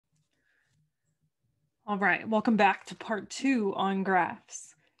All right, welcome back to part 2 on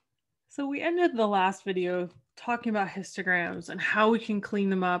graphs. So we ended the last video talking about histograms and how we can clean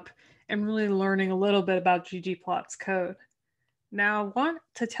them up and really learning a little bit about ggplot's code. Now I want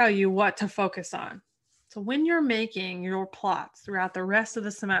to tell you what to focus on. So when you're making your plots throughout the rest of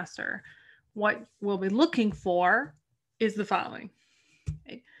the semester, what we'll be looking for is the following.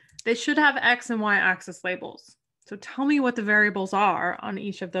 Okay? They should have X and Y axis labels. So tell me what the variables are on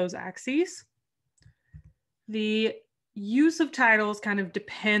each of those axes. The use of titles kind of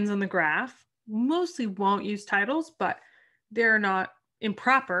depends on the graph. Mostly won't use titles, but they're not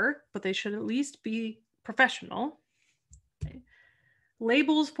improper, but they should at least be professional. Okay.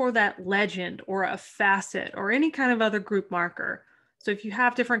 Labels for that legend or a facet or any kind of other group marker. So if you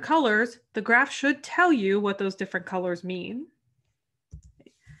have different colors, the graph should tell you what those different colors mean.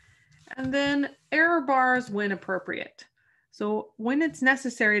 Okay. And then error bars when appropriate. So when it's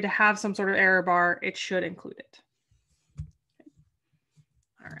necessary to have some sort of error bar, it should include it. Okay.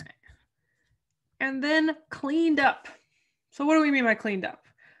 All right. And then cleaned up. So what do we mean by cleaned up?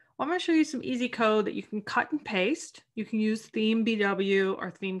 Well, I'm going to show you some easy code that you can cut and paste. You can use theme BW or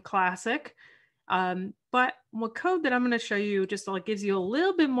theme classic. But what code that I'm going to show you just like gives you a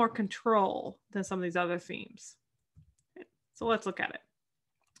little bit more control than some of these other themes. Okay. So let's look at it.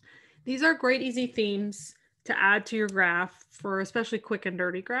 These are great, easy themes to add to your graph for especially quick and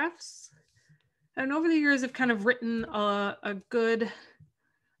dirty graphs. And over the years, I've kind of written a good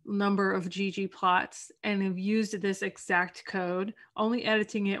number of ggplots and have used this exact code, only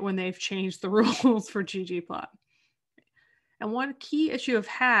editing it when they've changed the rules for ggplot. And one key issue I've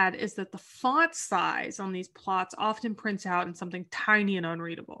had is that the font size on these plots often prints out in something tiny and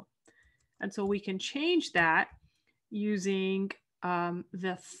unreadable. And so we can change that using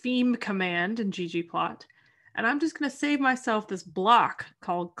the theme command in ggplot. And I'm just going to save myself this block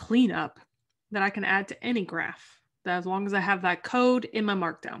called cleanup that I can add to any graph, that as long as I have that code in my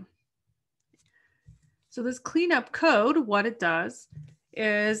markdown. So this cleanup code, what it does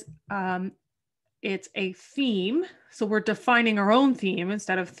is it's a theme. So we're defining our own theme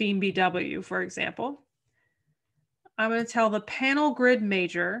instead of theme BW, for example. I'm going to tell the panel grid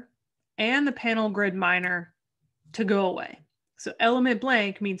major and the panel grid minor to go away. So element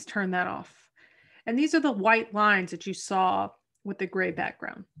blank means turn that off. And these are the white lines that you saw with the gray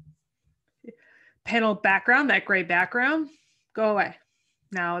background. Panel background, that gray background, go away.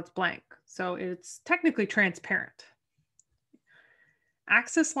 Now it's blank. So it's technically transparent.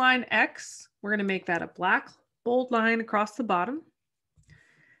 Axis line X, we're going to make that a black bold line across the bottom.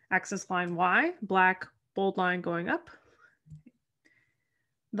 Axis line Y, black bold line going up.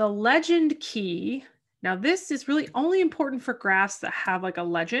 The legend key, now this is really only important for graphs that have like a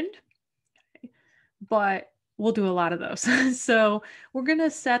legend, but we'll do a lot of those. So we're going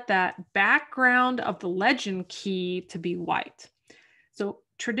to set that background of the legend key to be white. So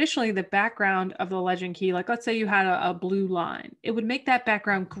traditionally the background of the legend key, like let's say you had a blue line, it would make that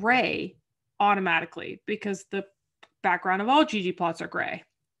background gray automatically because the background of all ggplots are gray.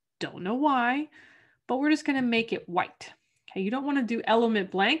 Don't know why, but we're just going to make it white. Okay, you don't want to do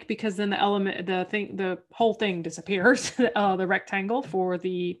element blank because then the whole thing disappears, the rectangle for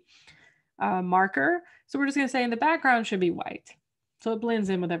the marker. So we're just going to say in the background should be white. So it blends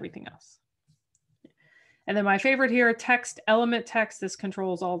in with everything else. And then my favorite here, text, element text. This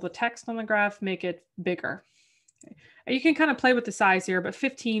controls all the text on the graph, make it bigger. Okay. And you can kind of play with the size here, but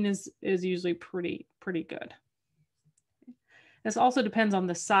 15 is usually pretty good. This also depends on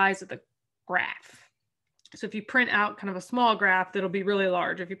the size of the graph. So if you print out kind of a small graph, that'll be really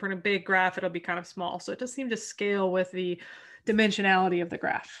large. If you print a big graph, it'll be kind of small. So it does seem to scale with the dimensionality of the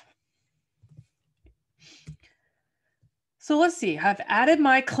graph. So let's see, I've added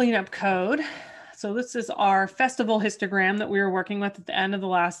my cleanup code. So this is our festival histogram that we were working with at the end of the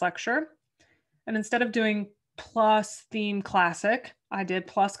last lecture. And instead of doing plus theme classic, I did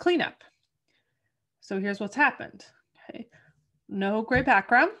plus cleanup. So here's what's happened. Okay. No gray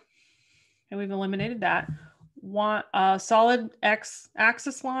background, and we've eliminated that. A solid X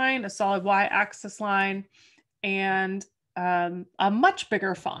axis line, a solid Y axis line, and a much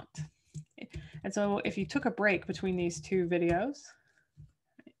bigger font. And so if you took a break between these two videos,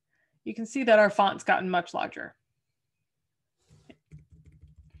 you can see that our font's gotten much larger.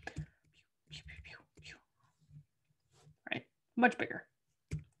 Right, much bigger.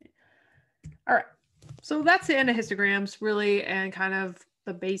 All right, so that's the end of histograms really, and kind of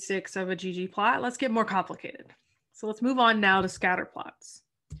the basics of a ggplot. Let's get more complicated. So let's move on now to scatter plots.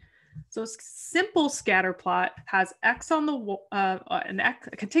 So a simple scatter plot has X on the a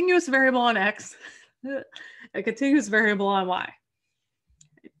continuous variable on X, a continuous variable on Y.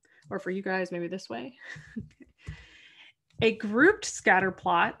 or for you guys, maybe this way. A grouped scatter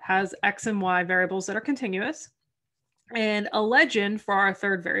plot has X and Y variables that are continuous, and a legend for our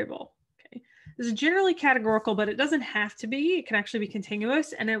third variable. Okay. This is generally categorical, but it doesn't have to be. It can actually be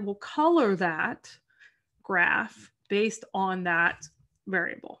continuous, and it will color that graph based on that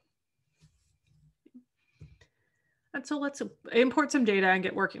variable. And so let's import some data and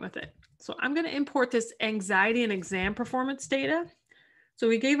get working with it. So I'm going to import this anxiety and exam performance data. So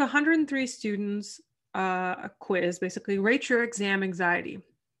we gave 103 students a quiz, basically rate your exam anxiety.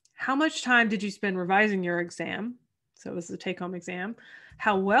 How much time did you spend revising your exam? So this is a take-home exam.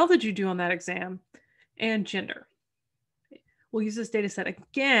 How well did you do on that exam? And gender. We'll use this data set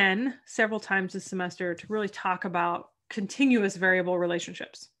again several times this semester to really talk about continuous variable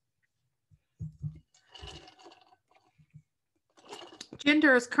relationships.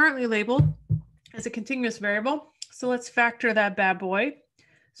 Gender is currently labeled as a continuous variable. So let's factor that bad boy.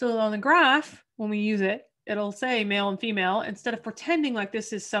 So on the graph, when we use it, it'll say male and female instead of pretending like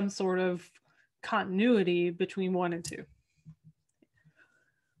this is some sort of continuity between 1 and 2.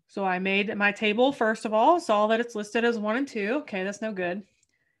 So I made my table, first of all, saw that it's listed as 1 and 2. Okay, that's no good.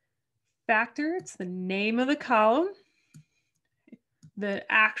 Factor, it's the name of the column, the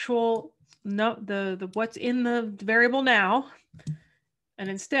actual, the what's in the variable now, and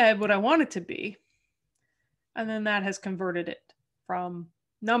instead what I want it to be. And then that has converted it from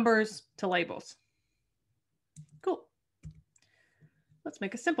numbers to labels. Cool. Let's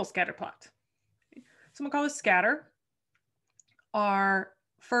make a simple scatter plot. So I'm gonna call this scatter. Our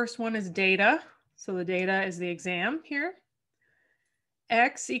first one is data. So the data is the exam here.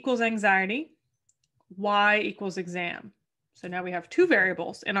 X equals anxiety. Y equals exam. So now we have two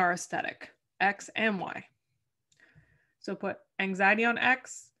variables in our aesthetic, X and Y. So put anxiety on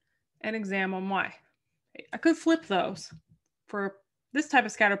X and exam on Y. I could flip those. For this type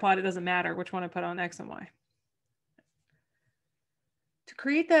of scatter plot, it doesn't matter which one I put on X and Y. To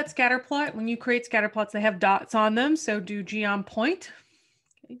create that scatter plot, when you create scatter plots, they have dots on them. So do G on point.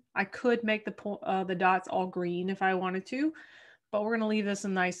 Okay. I could make the dots all green if I wanted to, but we're going to leave this a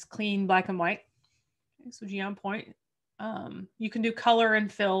nice, clean black and white. Okay, so G on point. You can do color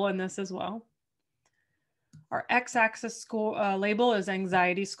and fill in this as well. Our x-axis score label is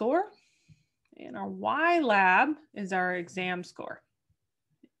anxiety score, and our y-lab is our exam score.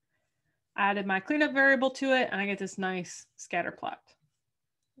 I added my cleanup variable to it, and I get this nice scatter plot.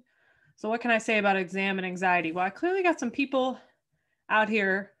 So what can I say about exam and anxiety? Well, I clearly got some people out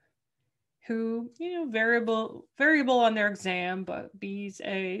here who, you know, variable on their exam, but B's,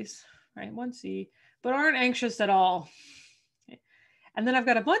 A's, right, 1C, but aren't anxious at all. And then I've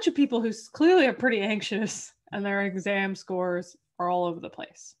got a bunch of people who clearly are pretty anxious and their exam scores are all over the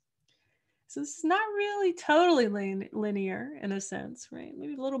place. So it's not really totally linear in a sense, right?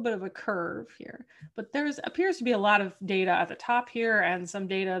 Maybe a little bit of a curve here, but there appears to be a lot of data at the top here and some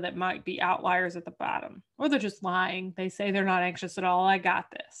data that might be outliers at the bottom, or they're just lying. They say they're not anxious at all. I got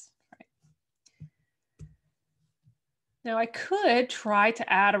this. Right? Now I could try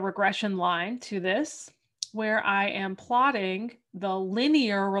to add a regression line to this where I am plotting the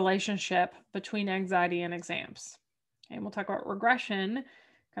linear relationship between anxiety and exams. Okay, and we'll talk about regression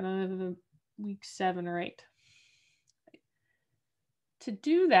kind of week 7 or 8. To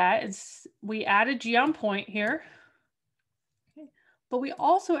do that, we added geom point here, okay, but we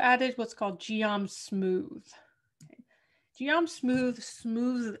also added what's called geom smooth. Okay. Geom smooth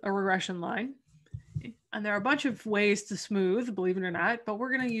smooths a regression line. Okay. And there are a bunch of ways to smooth, believe it or not, but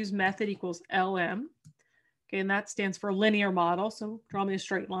we're going to use method equals LM. Okay, and that stands for linear model. So draw me a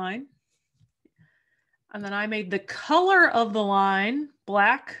straight line. And then I made the color of the line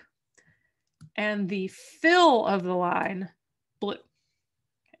black and the fill of the line blue.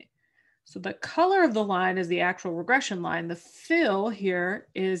 Okay. So the color of the line is the actual regression line. The fill here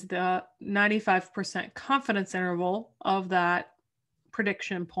is the 95% confidence interval of that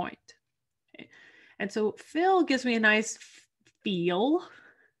prediction point. Okay. And so fill gives me a nice feel.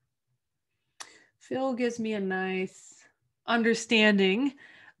 Fill gives me a nice understanding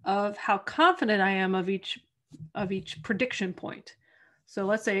of how confident I am of each prediction point. So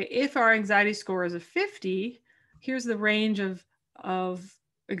let's say if our anxiety score is a 50, here's the range of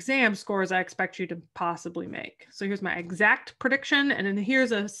exam scores I expect you to possibly make. So here's my exact prediction, and then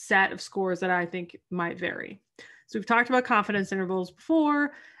here's a set of scores that I think might vary. So we've talked about confidence intervals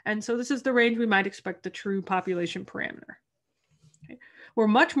before, and so this is the range we might expect the true population parameter. Okay. We're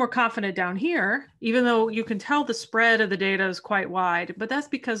much more confident down here, even though you can tell the spread of the data is quite wide, but that's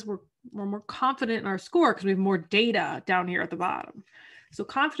because we're more confident in our score because we have more data down here at the bottom. So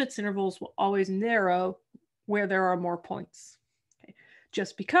confidence intervals will always narrow where there are more points. Okay.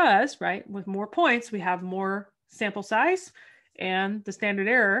 just because, right, with more points, we have more sample size and the standard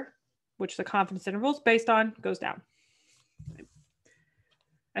error, which the confidence interval is based on, goes down.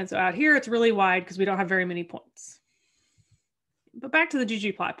 And so out here, it's really wide because we don't have very many points. But back to the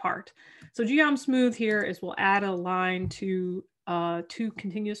ggplot part. So geom smooth here is we'll add a line to two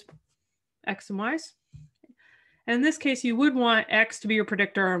continuous x and y's. And in this case, you would want x to be your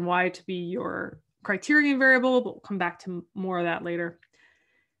predictor and y to be your criterion variable, but we'll come back to more of that later.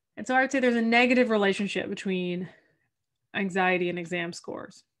 And so I would say there's a negative relationship between anxiety and exam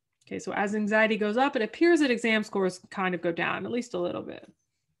scores. Okay, so as anxiety goes up, it appears that exam scores kind of go down, at least a little bit.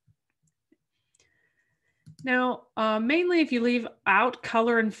 Now, mainly if you leave out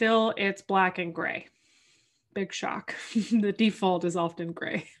color and fill, it's black and gray. Big shock. The default is often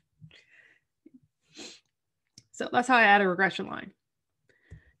gray. So that's how I add a regression line.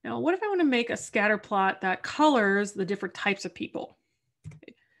 Now, what if I want to make a scatter plot that colors the different types of people?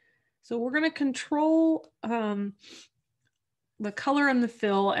 Okay. So we're going to control the color and the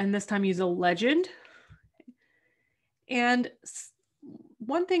fill, and this time use a legend. And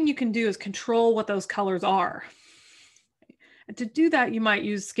one thing you can do is control what those colors are. And to do that, you might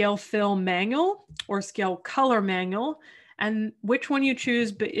use scale fill manual or scale color manual. And which one you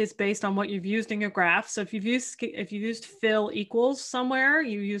choose is based on what you've used in your graph. So if you've used fill equals somewhere,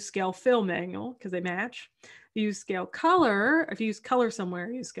 you use scale fill manual because they match. If you use scale color, if you use color somewhere,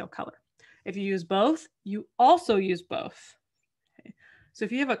 you use scale color. If you use both, you also use both. Okay. So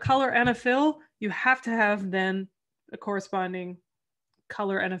if you have a color and a fill, you have to have then a corresponding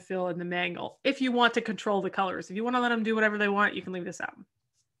color and a fill in the manual. If you want to control the colors, if you want to let them do whatever they want, you can leave this out.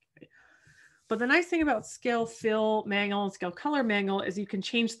 Okay. But the nice thing about scale fill manual and scale color manual is you can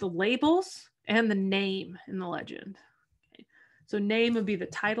change the labels and the name in the legend. Okay. So name would be the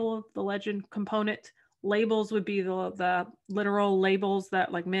title of the legend component. Labels would be the literal labels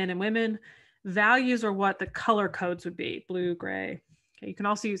that like men and women. Values are what the color codes would be, blue, gray. Okay. You can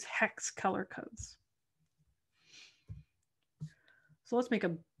also use hex color codes. So let's make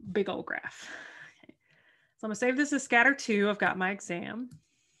a big old graph. Okay. So I'm gonna save this as scatter 2. I've got my exam.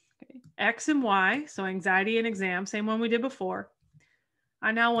 Okay. X and Y, so anxiety and exam, same one we did before.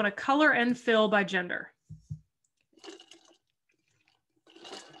 I now want to color and fill by gender.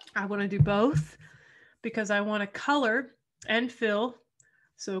 I want to do both because I want to color and fill.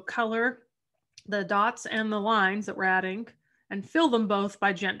 So color the dots and the lines that we're adding and fill them both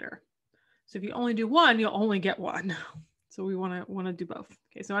by gender. So if you only do one, you'll only get one. So we want to do both.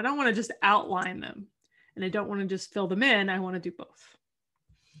 Okay, so I don't want to just outline them and I don't want to just fill them in. I want to do both.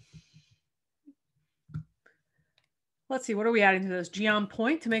 Let's see, what are we adding to this? Geom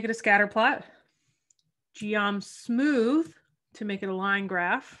point to make it a scatter plot. Geom smooth to make it a line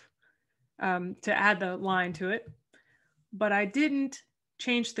graph, to add the line to it. But I didn't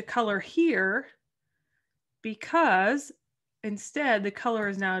change the color here because instead the color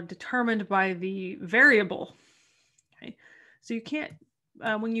is now determined by the variable. Okay. So you can't,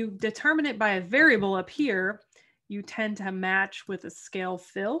 when you determine it by a variable up here, you tend to match with a scale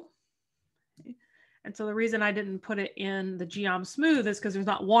fill. Okay. And so the reason I didn't put it in the geom smooth is because there's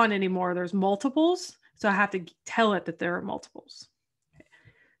not one anymore, there's multiples. So I have to tell it that there are multiples. Okay.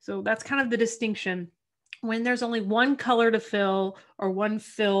 So that's kind of the distinction. When there's only one color to fill or one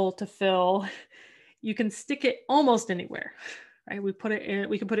fill to fill, you can stick it almost anywhere. Right? We can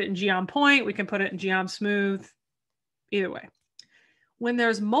put it in geom point, we can put it in geom smooth, either way. When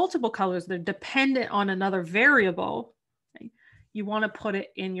there's multiple colors that are dependent on another variable, okay, you want to put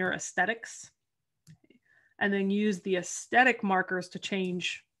it in your aesthetics, okay, and then use the aesthetic markers to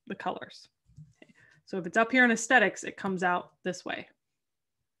change the colors. Okay. So if it's up here in aesthetics, it comes out this way,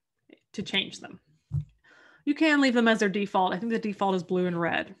 okay, to change them. You can leave them as their default. I think the default is blue and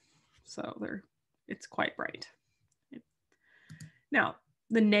red, so it's quite bright. Okay. Now,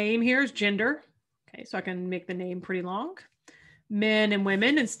 the name here is gender. Okay, so I can make the name pretty long. Men and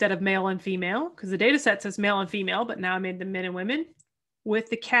women instead of male and female, because the data set says male and female, but now I made them men and women, with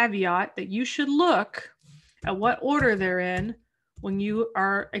the caveat that you should look at what order they're in when you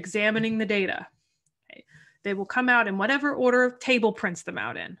are examining the data. Okay. They will come out in whatever order table prints them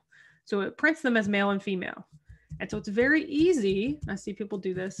out in. So it prints them as male and female. And so it's very easy, I see people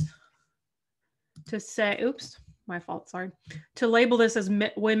do this, to say, oops, my fault, sorry, to label this as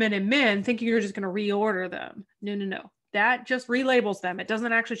women and men, thinking you're just going to reorder them. No, no, no. That just relabels them. It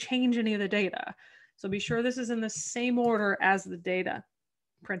doesn't actually change any of the data. So be sure this is in the same order as the data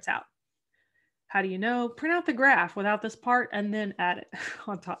prints out. How do you know? Print out the graph without this part and then add it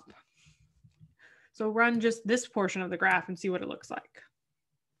on top. So run just this portion of the graph and see what it looks like.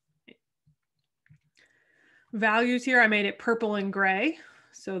 Values here, I made it purple and gray.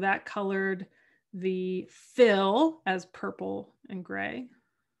 So that colored the fill as purple and gray.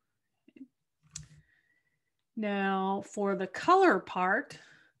 Now for the color part,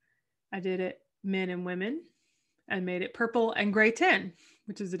 I did it men and women and made it purple and gray 10,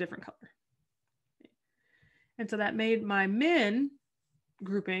 which is a different color. And so that made my men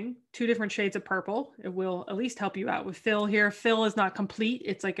grouping 2 different shades of purple. It will at least help you out with fill here. Fill is not complete.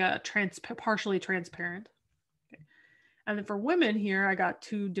 It's like a partially transparent. Okay. And then for women here, I got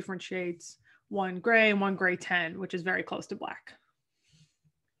 2 different shades, one gray and one gray 10, which is very close to black.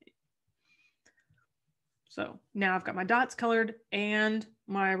 So now I've got my dots colored and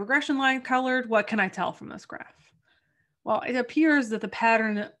my regression line colored. What can I tell from this graph? Well, it appears that the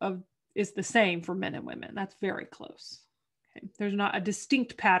pattern is the same for men and women. That's very close. Okay. There's not a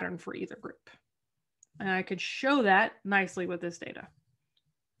distinct pattern for either group. And I could show that nicely with this data.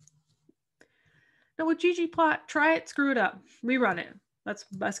 Now with ggplot, try it, screw it up, rerun it.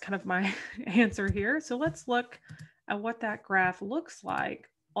 That's kind of my answer here. So let's look at what that graph looks like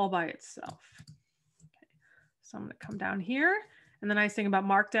all by itself. Okay. So I'm going to come down here. And the nice thing about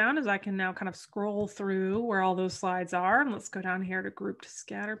Markdown is I can now kind of scroll through where all those slides are. And let's go down here to grouped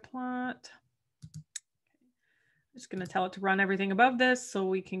scatter plot. I'm just going to tell it to run everything above this so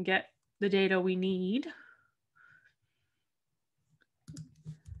we can get the data we need.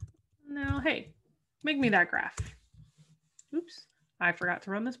 Now, hey, make me that graph. Oops, I forgot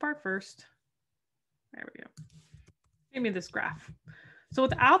to run this part first. There we go. Give me this graph. So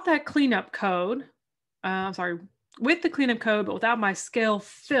without that cleanup code, with the cleanup code, but without my scale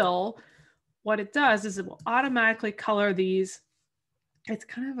fill, what it does is it will automatically color these. It's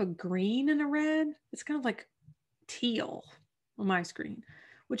kind of a green and a red. It's kind of like teal on my screen,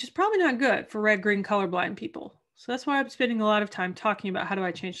 which is probably not good for red-green colorblind people. So that's why I'm spending a lot of time talking about how do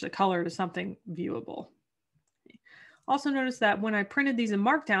I change the color to something viewable. Also notice that when I printed these in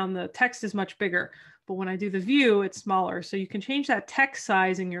Markdown, the text is much bigger, but when I do the view, it's smaller. So you can change that text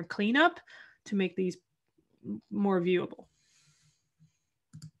size in your cleanup to make these more viewable.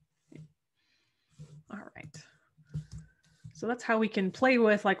 All right. So that's how we can play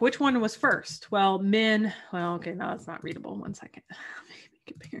with like which one was first. Well, men, well, okay, no, it's not readable. One second. Make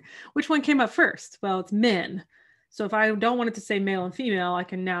it bigger. Which one came up first? Well, it's men. So if I don't want it to say male and female, I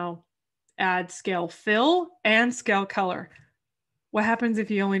can now add scale fill and scale color. What happens if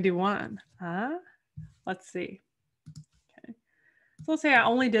you only do one? Let's see. Okay. So let's say I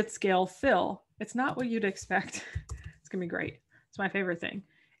only did scale fill. It's not what you'd expect. It's gonna be great. It's my favorite thing.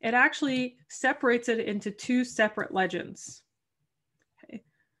 It actually separates it into 2 separate legends. Okay.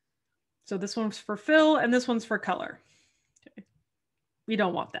 So this one's for fill and this one's for color. Okay. You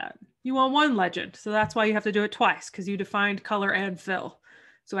don't want that. You want one legend. So that's why you have to do it twice, because you defined color and fill.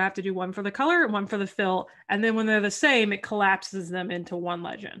 So I have to do one for the color and one for the fill. And then when they're the same, it collapses them into one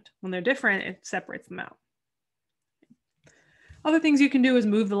legend. When they're different, it separates them out. Other things you can do is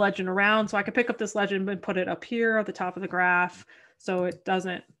move the legend around. So I could pick up this legend and put it up here at the top of the graph so it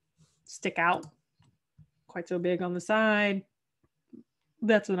doesn't stick out quite so big on the side.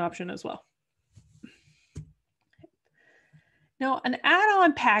 That's an option as well. Now, an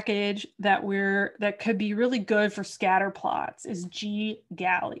add-on package that could be really good for scatter plots is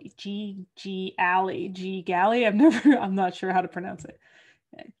ggalley. Ggalley. I'm not sure how to pronounce it.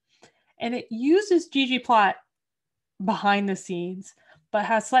 Okay. And it uses ggplot behind the scenes, but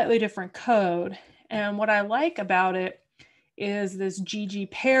has slightly different code. And what I like about it is this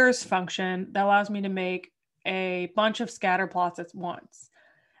ggpairs function that allows me to make a bunch of scatter plots at once.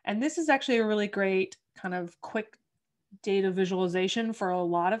 And this is actually a really great kind of quick data visualization for a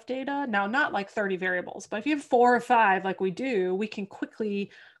lot of data. Now, not like 30 variables, but if you have 4 or 5 like we do, we can quickly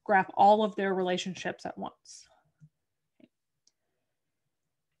graph all of their relationships at once.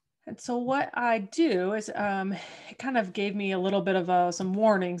 And so what I do is, it kind of gave me a little bit of some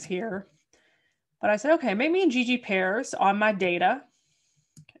warnings here, but I said, okay, make me in ggpairs on my data.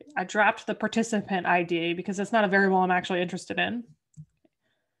 Okay. I dropped the participant ID because it's not a variable I'm actually interested in.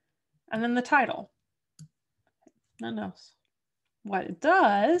 And then the title. Nothing else. What it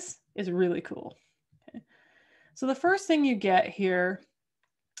does is really cool. Okay. So the first thing you get here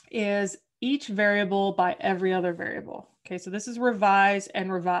is each variable by every other variable. Okay, so this is revise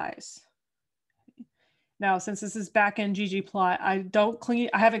and revise. Now, since this is back-end ggplot, I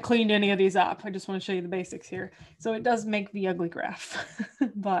haven't cleaned any of these up. I just want to show you the basics here. So it does make the ugly graph,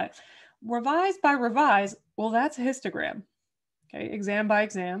 but revise by revise, well, that's a histogram. Okay, exam by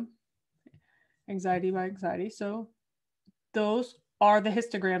exam, anxiety by anxiety. So those are the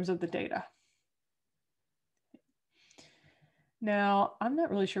histograms of the data. Now, I'm not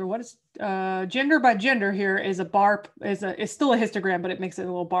really sure what is gender by gender here is a bar, is still a histogram, but it makes it a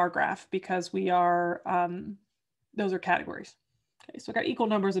little bar graph because we are, those are categories. Okay, so we've got equal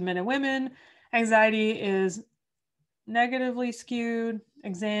numbers of men and women. Anxiety is negatively skewed,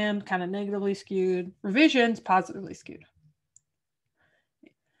 exam kind of negatively skewed, revisions positively skewed.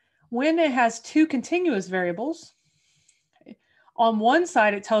 When it has two continuous variables, okay, on one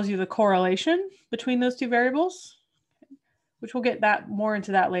side it tells you the correlation between those two variables, which we'll get that more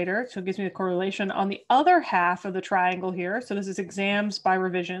into that later. So it gives me the correlation. On the other half of the triangle here, so this is exams by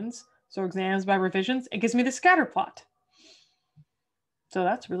revisions. So exams by revisions, it gives me the scatter plot. So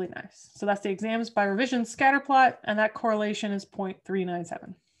that's really nice. So that's the exams by revisions scatter plot, and that correlation is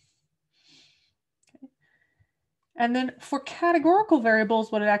 0.397. Okay. And then for categorical variables,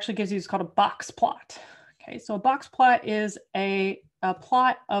 what it actually gives you is called a box plot. Okay, so a box plot is a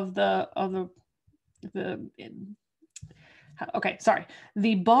plot of the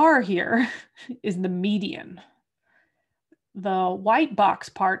bar here is the median. The white box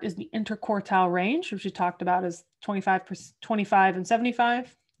part is the interquartile range, which we talked about as 25 and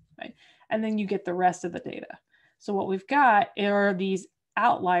 75, right? And then you get the rest of the data. So what we've got are these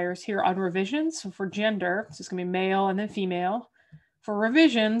outliers here on revisions. So for gender, it's just gonna be male and then female. For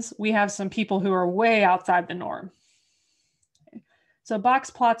revisions, we have some people who are way outside the norm. Okay. So box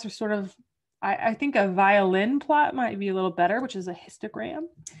plots are sort of, I think a violin plot might be a little better, which is a histogram,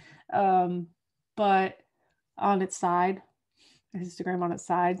 but on its side, a histogram on its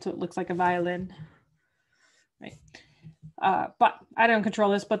side, so it looks like a violin, right? But I don't control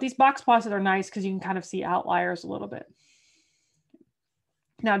this, but these box plots are nice because you can kind of see outliers a little bit.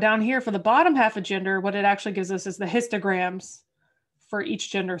 Now down here for the bottom half of gender, what it actually gives us is the histograms for each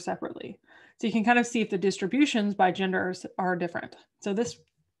gender separately. So you can kind of see if the distributions by genders are different. So this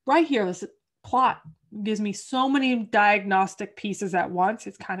right here, this plot gives me so many diagnostic pieces at once.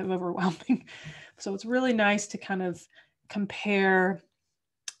 It's kind of overwhelming. So it's really nice to kind of compare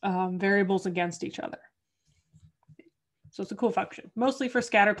variables against each other. So it's a cool function, mostly for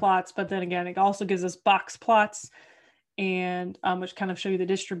scatter plots, but then again, it also gives us box plots and which kind of show you the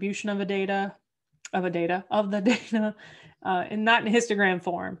distribution of the data, and not in histogram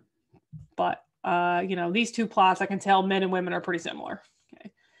form, but you know, these two plots, I can tell men and women are pretty similar.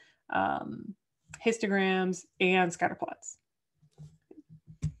 Okay. Histograms and scatter plots.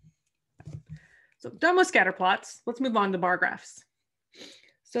 So done with scatter plots, let's move on to bar graphs.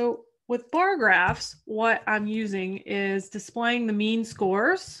 So with bar graphs, what I'm using is displaying the mean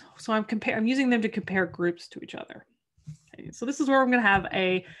scores. So I'm using them to compare groups to each other. Okay, so this is where I'm going to have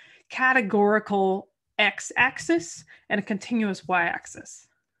a categorical x-axis and a continuous y-axis.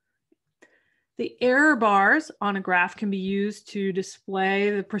 The error bars on a graph can be used to display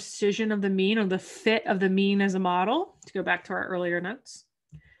the precision of the mean or the fit of the mean as a model, to go back to our earlier notes.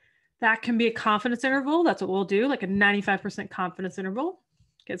 That can be a confidence interval. That's what we'll do, like a 95% confidence interval.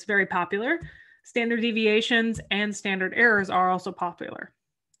 It's very popular. Standard deviations and standard errors are also popular.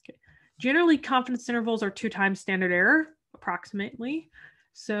 Okay. Generally, confidence intervals are 2 times standard error, approximately.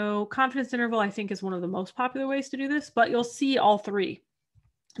 So confidence interval, I think, is one of the most popular ways to do this, but you'll see all 3.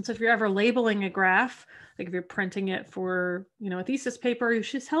 And so if you're ever labeling a graph, like if you're printing it for, you know, a thesis paper, you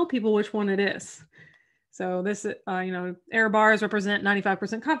should tell people which one it is. So this, you know, error bars represent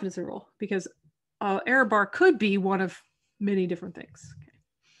 95% confidence interval because error bar could be one of many different things.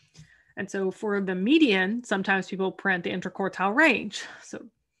 Okay. And so for the median, sometimes people print the interquartile range. So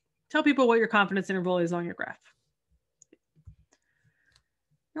tell people what your confidence interval is on your graph.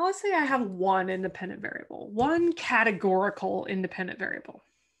 Now let's say I have one independent variable, one categorical independent variable.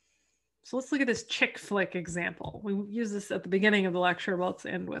 So let's look at this chick flick example. We use this at the beginning of the lecture, but let's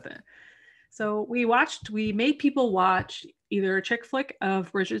end with it. So we made people watch either a chick flick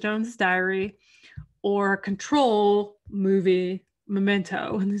of Bridget Jones's Diary or a control movie,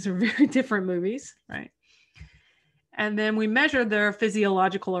 Memento. And these are very different movies, right? And then we measured their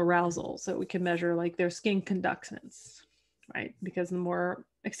physiological arousal. So we can measure like their skin conductance, right? Because the more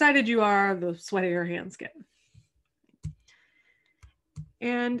excited you are, the sweatier your hands get.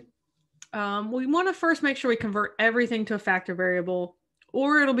 And we want to first make sure we convert everything to a factor variable,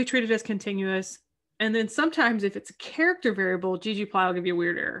 or it'll be treated as continuous. And then sometimes if it's a character variable, ggplot will give you a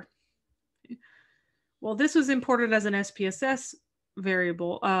weird error. Well, this was imported as an SPSS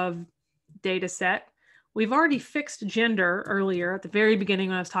variable of data set. We've already fixed gender earlier at the very beginning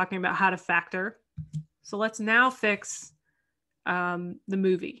when I was talking about how to factor. So let's now fix the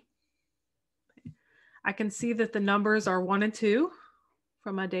movie. I can see that the numbers are 1 and 2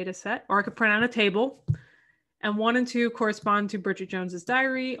 from my data set, or I could print out a table, and 1 and 2 correspond to Bridget Jones's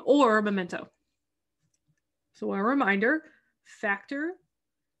Diary or Memento. So a reminder, factor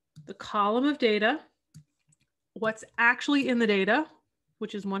the column of data, what's actually in the data,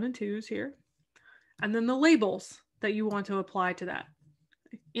 which is 1 and 2s here, and then the labels that you want to apply to that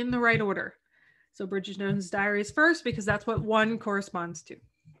in the right order. So Bridget Jones's Diary is first because that's what 1 corresponds to.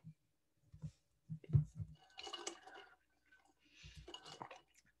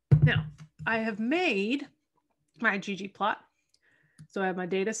 Now, I have made my ggplot. So I have my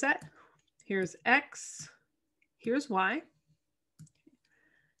data set. Here's X, here's Y.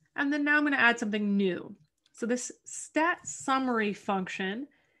 And then now I'm going to add something new. So this stat summary function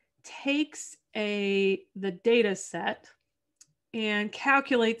takes the data set and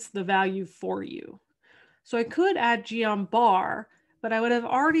calculates the value for you. So I could add geom_bar, but I would have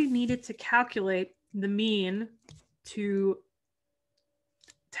already needed to calculate the mean to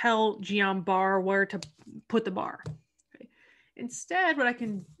tell geom_bar where to put the bar. Okay. Instead, what I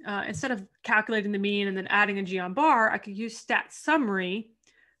can, instead of calculating the mean and then adding a geom_bar, I could use stat summary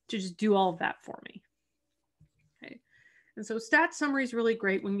to just do all of that for me. Okay. And so stat summary is really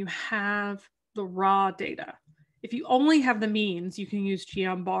great when you have the raw data. If you only have the means, you can use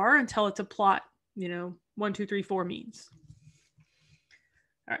geom_bar and tell it to plot, 1, 2, 3, 4 means.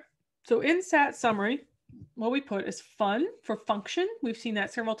 All right. So in stat summary, what we put is fun for function. We've seen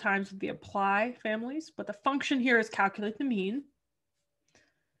that several times with the apply families, but the function here is calculate the mean.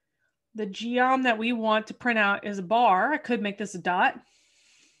 The geom that we want to print out is a bar. I could make this a dot.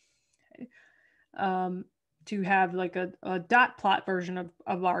 Okay. To have like a dot plot version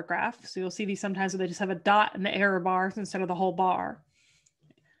of our graph. So you'll see these sometimes where they just have a dot in the error bars instead of the whole bar.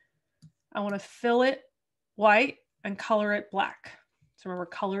 I want to fill it white and color it black. So remember,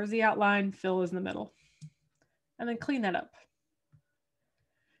 color is the outline, fill is in the middle. And then clean that up.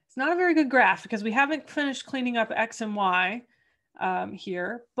 It's not a very good graph because we haven't finished cleaning up X and Y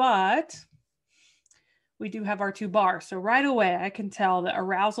here, but we do have our 2 bars. So right away, I can tell that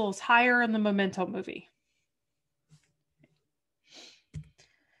arousal is higher in the Memento movie.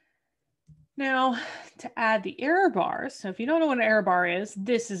 Now, to add the error bars, so if you don't know what an error bar is,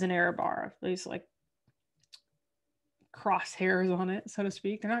 this is an error bar. These like crosshairs on it, so to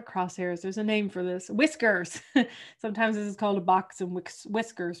speak. They're not crosshairs. There's a name for this. Whiskers. Sometimes this is called a box and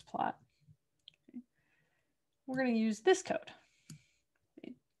whiskers plot. Okay. We're going to use this code.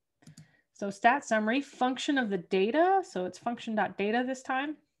 Okay. So stat summary, function of the data. So it's function.data this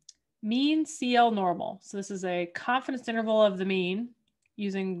time. Mean CL normal. So this is a confidence interval of the mean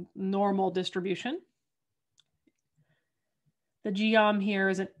using normal distribution. The geom here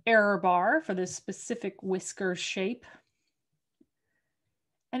is an error bar for this specific whisker shape.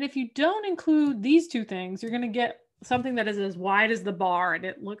 And if you don't include these 2 things, you're going to get something that is as wide as the bar and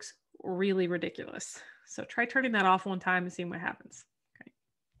it looks really ridiculous. So try turning that off one time and seeing what happens. Okay.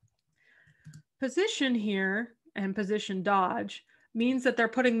 Position here and position dodge means that they're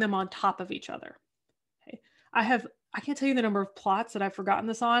putting them on top of each other. Okay. I can't tell you the number of plots that I've forgotten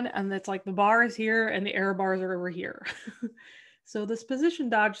this on, and it's like the bar is here and the error bars are over here. So this position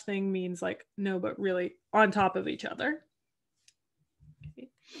dodge thing means like, no, but really on top of each other. Okay.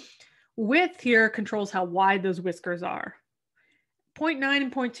 Width here controls how wide those whiskers are. 0.9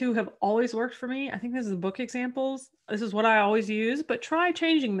 and 0.2 have always worked for me. I think this is the book examples. This is what I always use, but try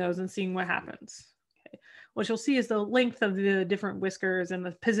changing those and seeing what happens. Okay. What you'll see is the length of the different whiskers and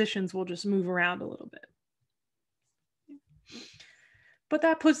the positions will just move around a little bit. But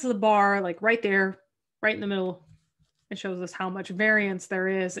that puts the bar like right there, right in the middle. It shows us how much variance there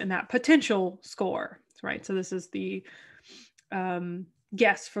is in that potential score, right? So this is the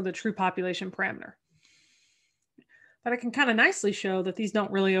guess for the true population parameter. But I can kind of nicely show that these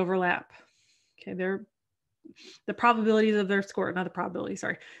don't really overlap. Okay, they're the probabilities of their score, not the probability,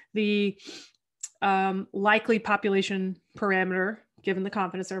 sorry. The likely population parameter, given the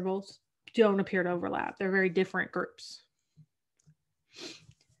confidence intervals, don't appear to overlap. They're very different groups.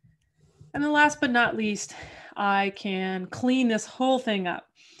 And then last but not least, I can clean this whole thing up.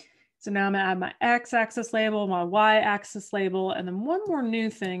 So now I'm gonna add my x-axis label, my y-axis label, and then one more new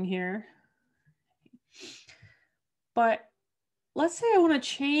thing here. But let's say I want to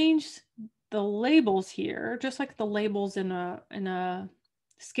change the labels here, just like the labels in a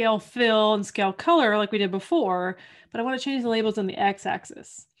scale fill and scale color like we did before, but I want to change the labels on the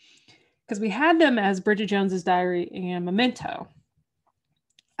x-axis because we had them as Bridget Jones's Diary and Memento.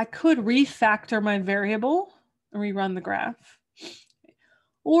 I could refactor my variable and rerun the graph,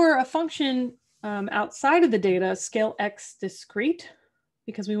 or a function outside of the data, scale x discrete,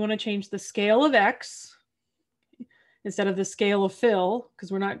 because we want to change the scale of x instead of the scale of fill,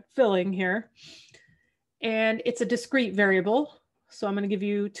 because we're not filling here. And it's a discrete variable, so I'm going to give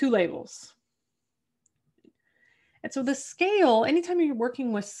you 2 labels. And so the scale, anytime you're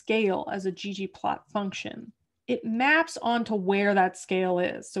working with scale as a ggplot function, it maps onto where that scale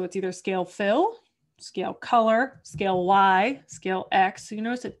is. So it's either scale fill, scale color, scale Y, scale X. So you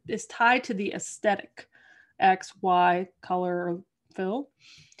notice it is tied to the aesthetic, X, Y, color, or fill.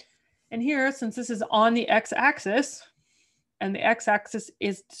 And here, since this is on the X-axis and the X-axis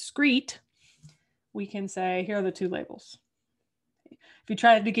is discrete, we can say, here are the two labels. If you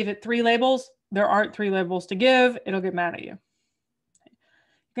try to give it 3 labels, there aren't 3 labels to give, it'll get mad at you.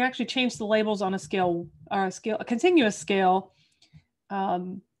 You can actually change the labels on a scale, or a continuous scale,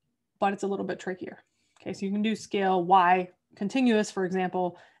 but it's a little bit trickier. Okay, so you can do scale Y continuous, for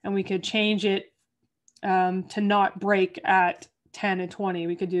example, and we could change it to not break at 10 and 20.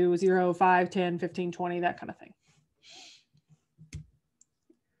 We could do 0, 5, 10, 15, 20, that kind of thing.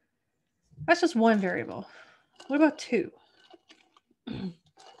 That's just one variable. What about 2?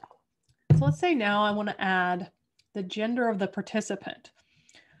 So let's say now I want to add the gender of the participant.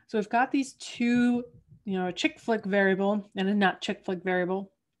 So we've got these 2, a chick flick variable and a not chick flick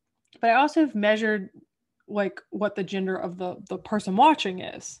variable, but I also have measured like what the gender of the person watching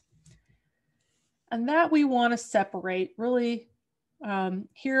is. And that we want to separate really,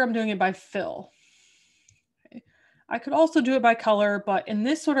 here I'm doing it by fill. Okay. I could also do it by color, but in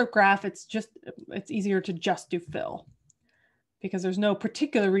this sort of graph, it's easier to just do fill because there's no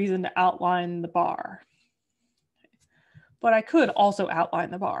particular reason to outline the bar. But I could also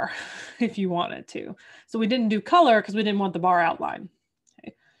outline the bar if you wanted to. So we didn't do color because we didn't want the bar outline.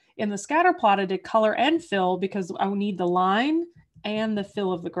 Okay. In the scatter plot, I did color and fill because I would need the line and the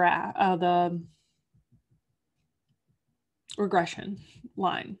fill of the graph, the regression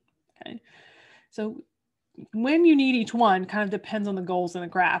line. Okay. So when you need each one kind of depends on the goals in the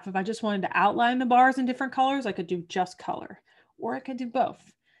graph. If I just wanted to outline the bars in different colors, I could do just color, or I could do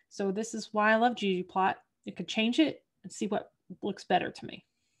both. So this is why I love ggplot. You could change it and see what looks better to me.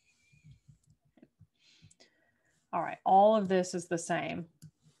 All right, all of this is the same.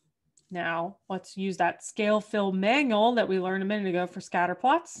 Now let's use that scale fill manual that we learned a minute ago for scatter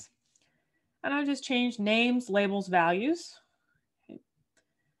plots. And I just changed names, labels, values. Okay.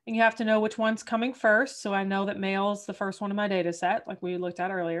 And you have to know which one's coming first. So I know that male is the first one in my data set, like we looked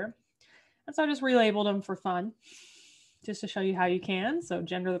at earlier. And so I just relabeled them for fun, just to show you how you can. So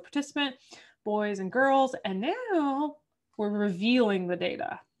gender of the participant, boys and girls, and now we're revealing the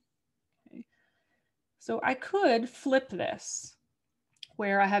data. Okay. So I could flip this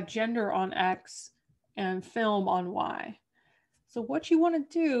where I have gender on X and film on Y. So what you want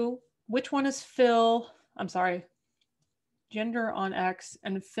to do, which one is fill? I'm sorry, gender on X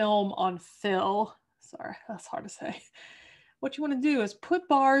and film on fill. Sorry, that's hard to say. What you want to do is put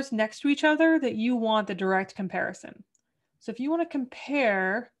bars next to each other that you want the direct comparison. So if you want to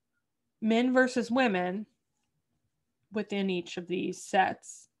compare men versus women within each of these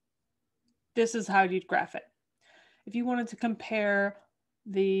sets, this is how you'd graph it. If you wanted to compare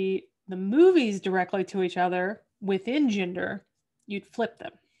the movies directly to each other within gender, you'd flip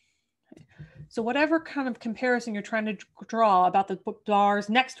them. Okay. So whatever kind of comparison you're trying to draw about the bars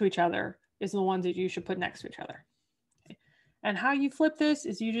next to each other is the ones that you should put next to each other. Okay. And how you flip this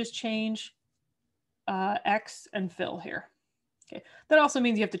is you just change X and fill here. Okay. That also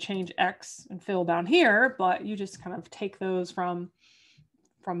means you have to change X and fill down here, but you just kind of take those from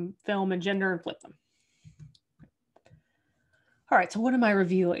film and gender and flip them. All right, so what am I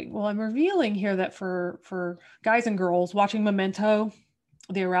revealing? Well, I'm revealing here that for guys and girls watching Memento,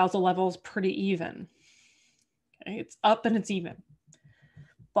 the arousal level is pretty even. Okay, it's up and it's even.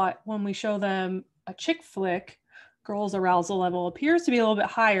 But when we show them a chick flick, girls' arousal level appears to be a little bit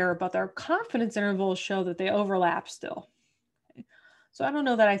higher, but their confidence intervals show that they overlap still. Okay. So I don't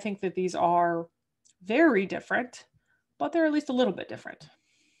know that I think that these are very different, but they're at least a little bit different.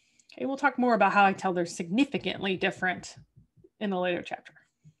 Okay, we'll talk more about how I tell they're significantly different in the later chapter.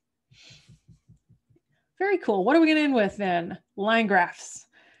 Very cool. What are we going to end with then? Line graphs.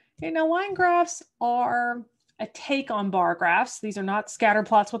 Okay, now line graphs are a take on bar graphs. These are not scatter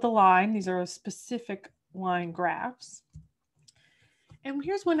plots with a line. These are specific line graphs. And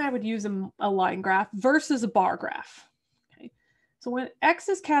here's when I would use a line graph versus a bar graph. Okay, so when X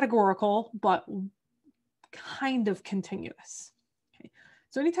is categorical, but kind of continuous. Okay,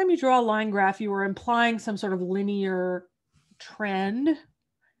 so anytime you draw a line graph, you are implying some sort of linear trend.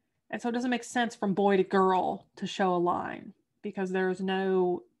 And so it doesn't make sense from boy to girl to show a line because there's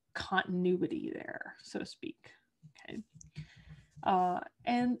no continuity there, so to speak. Okay.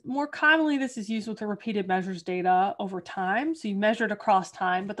 And more commonly, this is used with the repeated measures data over time. So you measured across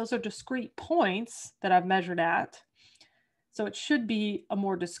time, but those are discrete points that I've measured at. So it should be a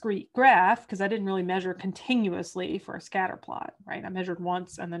more discrete graph because I didn't really measure continuously for a scatter plot, right? I measured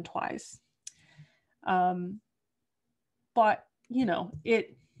once and then twice. But, you know,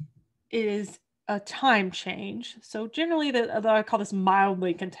 it is a time change. So generally I call this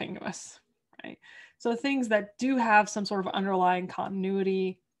mildly continuous, right? So things that do have some sort of underlying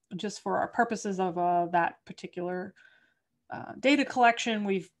continuity, just for our purposes of that particular data collection,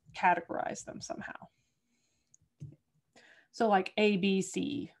 we've categorized them somehow. So like A, B,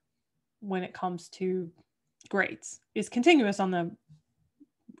 C, when it comes to grades, is continuous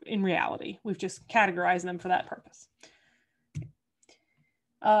in reality. We've just categorized them for that purpose.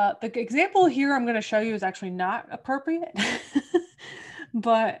 The example here I'm going to show you is actually not appropriate,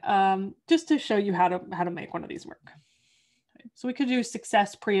 but just to show you how to make one of these work. Okay. So we could do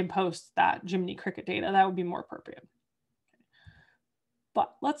success pre and post that Jiminy Cricket data. That would be more appropriate.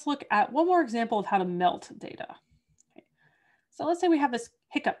 But let's look at one more example of how to melt data. Okay. So let's say we have this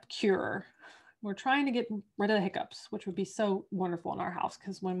hiccup cure. We're trying to get rid of the hiccups, which would be so wonderful in our house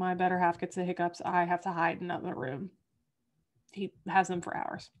because when my better half gets the hiccups, I have to hide in another room. He has them for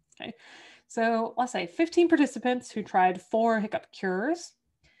hours. Okay, so let's say 15 participants who tried 4 hiccup cures,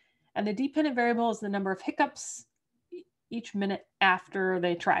 and the dependent variable is the number of hiccups each minute after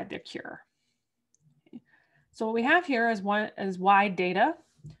they tried their cure. Okay. So what we have here is Y data.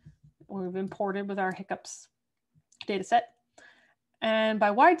 We've imported with our hiccups data set. And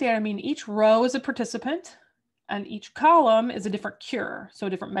by Y data, I mean each row is a participant and each column is a different cure, so a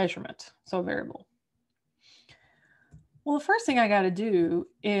different measurement, so a variable. Well, the first thing I got to do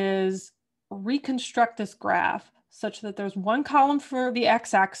is reconstruct this graph such that there's one column for the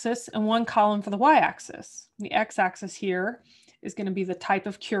x-axis and one column for the y-axis. The x-axis here is going to be the type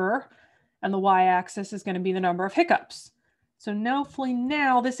of cure, and the y-axis is going to be the number of hiccups. So hopefully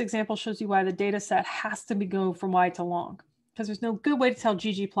now this example shows you why the data set has to be go from wide to long, because there's no good way to tell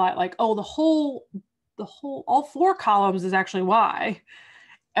ggplot like, oh, all 4 columns is actually y,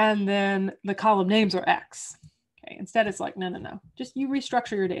 and then the column names are x. Okay, instead it's like, no. Just you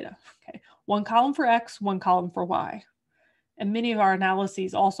restructure your data. Okay, one column for X, one column for Y. And many of our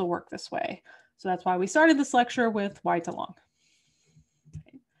analyses also work this way. So that's why we started this lecture with wide to long.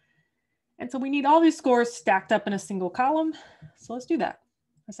 Okay. And so we need all these scores stacked up in a single column. So let's do that.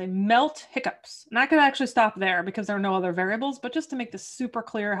 I say melt hiccups. And I could actually stop there because there are no other variables, but just to make this super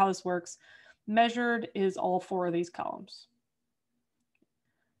clear how this works, measured is all 4 of these columns.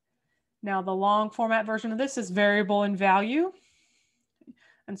 Now the long format version of this is variable in value.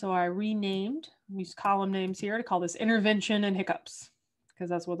 And so I renamed, used column names here to call this intervention and hiccups,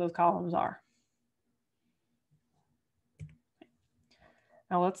 because that's what those columns are.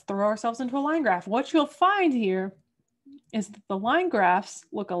 Now let's throw ourselves into a line graph. What you'll find here is that the line graphs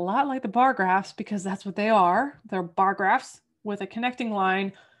look a lot like the bar graphs because that's what they are. They're bar graphs with a connecting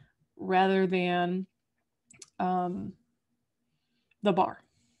line rather than the bar.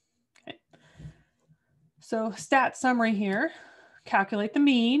 So stat summary here, calculate the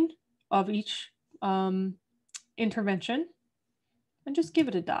mean of each intervention and just give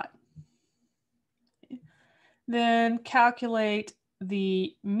it a dot. Then calculate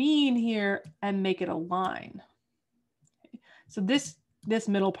the mean here and make it a line. So this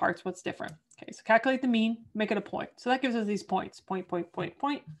middle part's what's different. Okay, so calculate the mean, make it a point. So that gives us these points, point, point, point,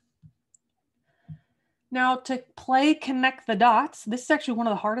 point. Now to connect the dots, this is actually one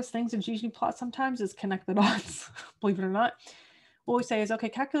of the hardest things in ggplot sometimes is connect the dots, believe it or not. What we say is, okay,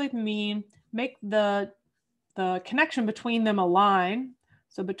 calculate the mean, make the connection between them a line.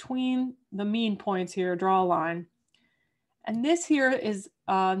 So between the mean points here, draw a line. And this here is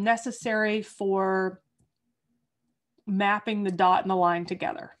necessary for mapping the dot and the line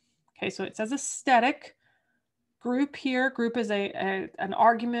together. Okay, so it says aesthetic group here. Group is an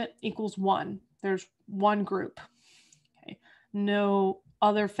argument equals 1. There's one group. Okay, no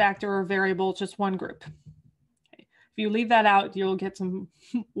other factor or variable, just one group. Okay. If you leave that out, you'll get some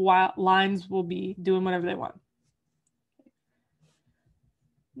lines will be doing whatever they want.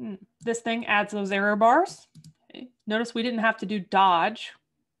 This thing adds those error bars. Okay. Notice we didn't have to do dodge.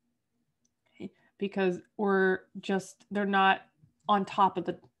 Okay, because they're not on top of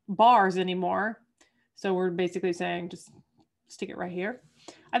the bars anymore. So we're basically saying just stick it right here.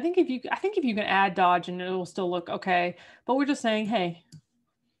 I think if you can add dodge and it will still look okay, but we're just saying, hey,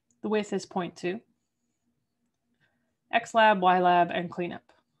 the width is 0.2, X lab, Y lab, and cleanup.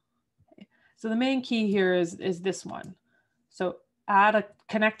 Okay. So the main key here is this one. So add a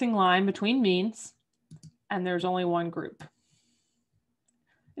connecting line between means, and there's only one group.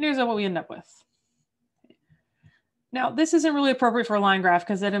 And here's what we end up with. Now, this isn't really appropriate for a line graph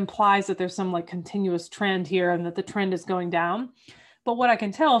because it implies that there's some like continuous trend here and that the trend is going down. But what I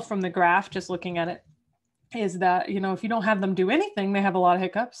can tell from the graph, just looking at it, is that, you know, if you don't have them do anything, they have a lot of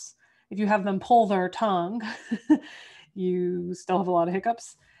hiccups. If you have them pull their tongue, you still have a lot of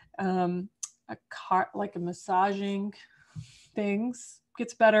hiccups. Like a massaging things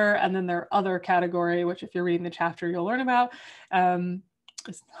gets better. And then their other category, which if you're reading the chapter, you'll learn about,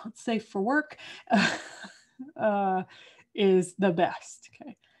 it's not safe for work, is the best.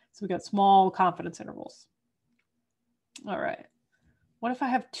 Okay, so we got small confidence intervals. All right, what if I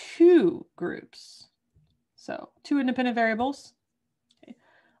have two groups? So two independent variables. Okay.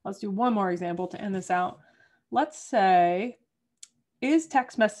 Let's do one more example to end this out. Let's say, is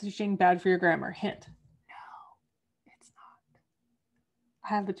text messaging bad for your grammar? Hint, no, it's not.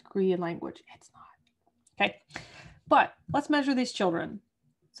 I have a degree in language, it's not. Okay, but let's measure these children.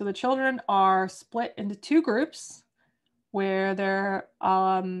 So the children are split into two groups where they're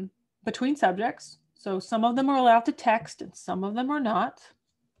between subjects. So some of them are allowed to text and some of them are not.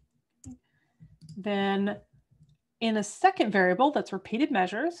 Then in a second variable, that's repeated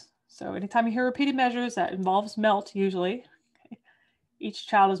measures. So anytime you hear repeated measures, that involves MELT usually. Okay. Each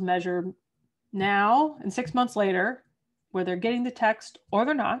child is measured now and 6 months later, where they're getting the text or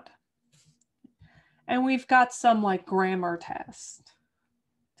they're not. And we've got some like grammar test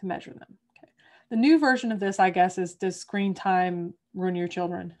to measure them. Okay. The new version of this, I guess, is, does screen time ruin your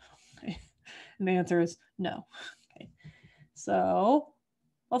children? Okay. And the answer is no. Okay. So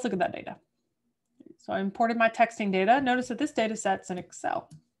let's look at that data. So I imported my texting data. Notice that this data set's in Excel.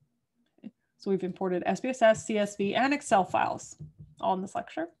 Okay. So we've imported SPSS, CSV, and Excel files all in this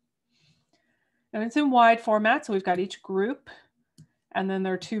lecture. And it's in wide format, so we've got each group, and then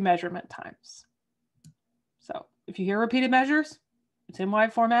there are two measurement times. So if you hear repeated measures, it's in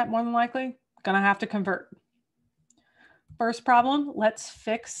wide format, more than likely, gonna have to convert. First problem, let's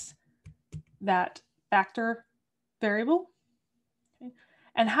fix that factor variable. Okay.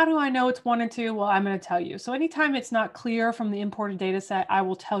 And how do I know it's 1 and 2? Well, I'm going to tell you. So anytime it's not clear from the imported data set, I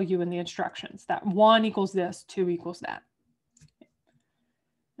will tell you in the instructions that 1 equals this, 2 equals that.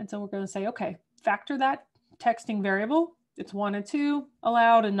 And so we're going to say, okay, factor that texting variable. It's 1 and 2,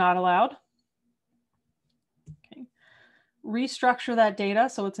 allowed and not allowed. Okay. Restructure that data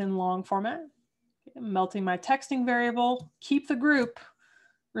so it's in long format. Okay. I'm melting my texting variable, keep the group,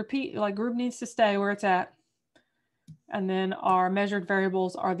 repeat, like group needs to stay where it's at. And then our measured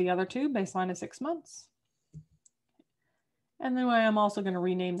variables are the other two, baseline is 6 months. And then I am also going to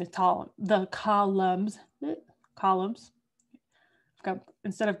rename the columns. I've got,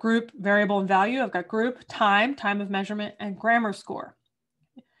 instead of group, variable, and value, I've got group, time of measurement, and grammar score.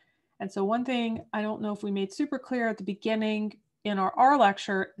 And so one thing I don't know if we made super clear at the beginning in our R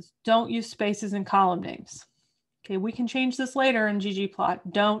lecture is don't use spaces in column names. Okay, we can change this later in ggplot.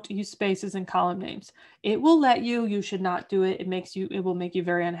 Don't use spaces in column names. It will let you. You should not do it. It will make you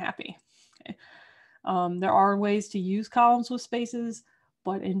very unhappy. Okay. There are ways to use columns with spaces,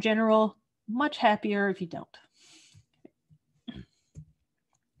 but in general, much happier if you don't.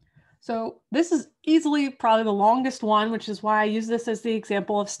 So this is easily probably the longest one, which is why I use this as the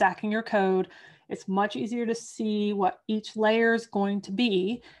example of stacking your code. It's much easier to see what each layer is going to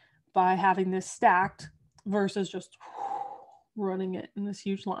be by having this stacked versus just running it in this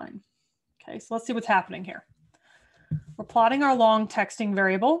huge line. Okay, so let's see what's happening here. We're plotting our long texting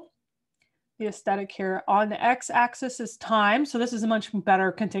variable. The aesthetic here on the x-axis is time. So this is a much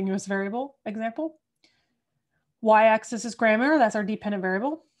better continuous variable example. Y-axis is grammar. That's our dependent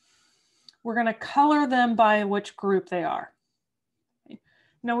variable. We're going to color them by which group they are. Okay.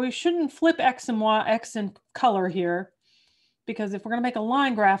 Now we shouldn't flip x and y, x in color here, because if we're going to make a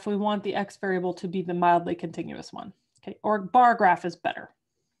line graph, we want the x variable to be the mildly continuous one. Okay, or bar graph is better.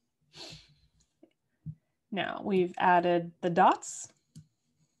 Now we've added the dots.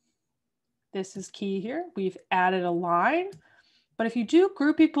 This is key here. We've added a line, but if you do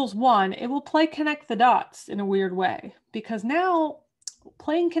group equals 1, it will play connect the dots in a weird way, because now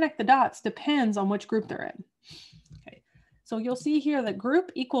playing connect the dots depends on which group they're in. Okay, so you'll see here that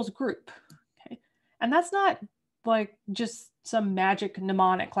group equals group. Okay, and that's not like just some magic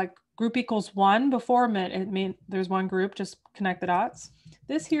mnemonic, like group equals 1 before it means there's one group, just connect the dots.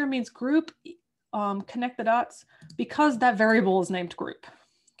 This here means group connect the dots because that variable is named group.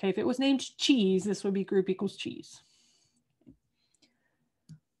 Okay, if it was named cheese, this would be group equals cheese.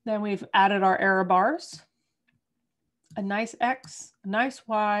 Then we've added our error bars, a nice X, a nice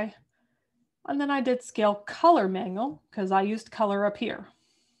Y, and then I did scale color manual because I used color up here.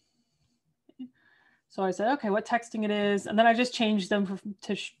 So I said, okay, what texting it is. And then I just changed them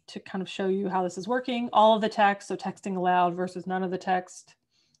to kind of show you how this is working. All of the text, so texting allowed versus none of the text.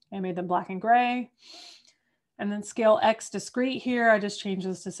 I made them black and gray. And then scale X discrete here, I just changed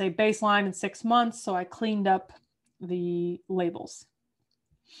this to say baseline in 6 months. So I cleaned up the labels.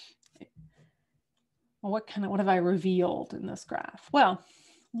 Well, what have I revealed in this graph? Well,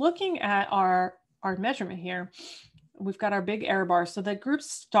 looking at our measurement here, we've got our big error bars. So the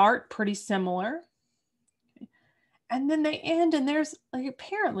groups start pretty similar. And then they end, and there's like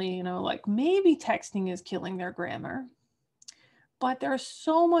apparently, you know, like maybe texting is killing their grammar, but there's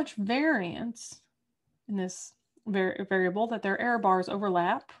so much variance in this variable that their error bars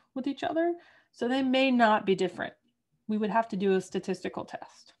overlap with each other. So they may not be different. We would have to do a statistical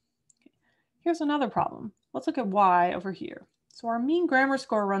test. Here's another problem. Let's look at Y over here. So our mean grammar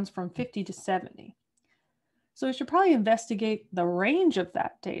score runs from 50 to 70. So we should probably investigate the range of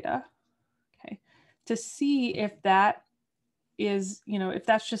that data, okay, to see if that is, you know, if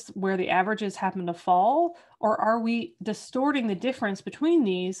that's just where the averages happen to fall, or are we distorting the difference between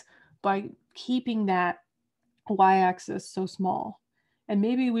these by keeping that y-axis so small? And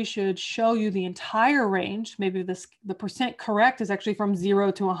maybe we should show you the entire range. Maybe the percent correct is actually from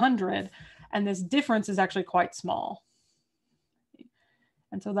 0 to 100, and this difference is actually quite small.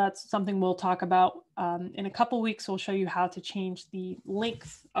 And so that's something we'll talk about in a couple weeks. We'll show you how to change the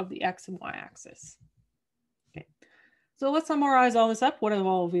length of the X and Y axis. Okay. So let's summarize all this up. What have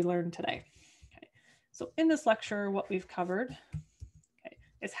all we learned today? Okay. So in this lecture, what we've covered, okay,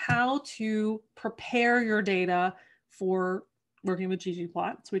 is how to prepare your data for working with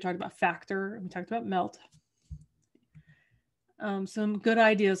ggplot. So we talked about factor and we talked about melt. Some good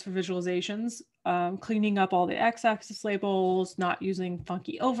ideas for visualizations, cleaning up all the x-axis labels, not using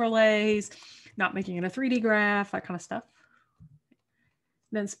funky overlays, not making it a 3D graph, that kind of stuff.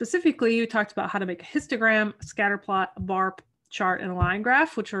 Then specifically, you talked about how to make a histogram, a scatter plot, a bar chart, and a line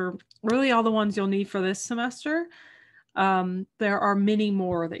graph, which are really all the ones you'll need for this semester. There are many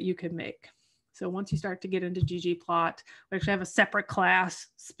more that you can make. So once you start to get into ggplot, we actually have a separate class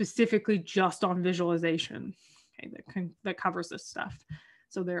specifically just on visualization. That covers this stuff.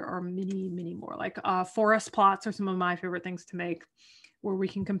 So there are many more, like forest plots are some of my favorite things to make, where we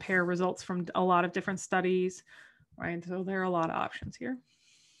can compare results from a lot of different studies, right? So there are a lot of options here.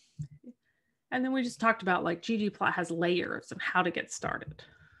 And then we just talked about like ggplot has layers and how to get started.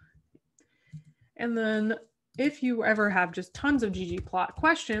 And then if you ever have just tons of ggplot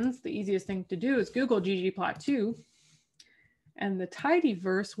questions, the easiest thing to do is Google ggplot2, and the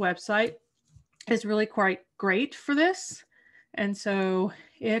Tidyverse website is really quite great for this. And so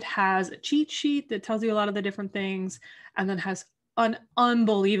it has a cheat sheet that tells you a lot of the different things, and then has an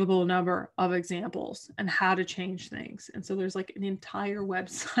unbelievable number of examples and how to change things. And so there's like an entire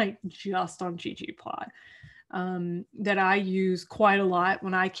website just on ggplot that I use quite a lot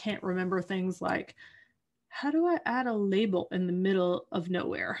when I can't remember things like, how do I add a label in the middle of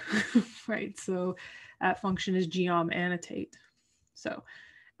nowhere, right? So that function is geom annotate. So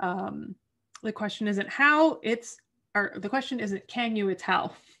the question isn't how, the question isn't can you, it's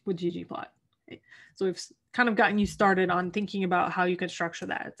how with ggplot. Okay. So we've kind of gotten you started on thinking about how you can structure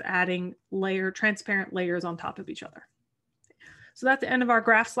that. It's adding transparent layers on top of each other. So that's the end of our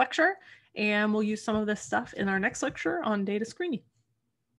graphs lecture, and we'll use some of this stuff in our next lecture on data screening.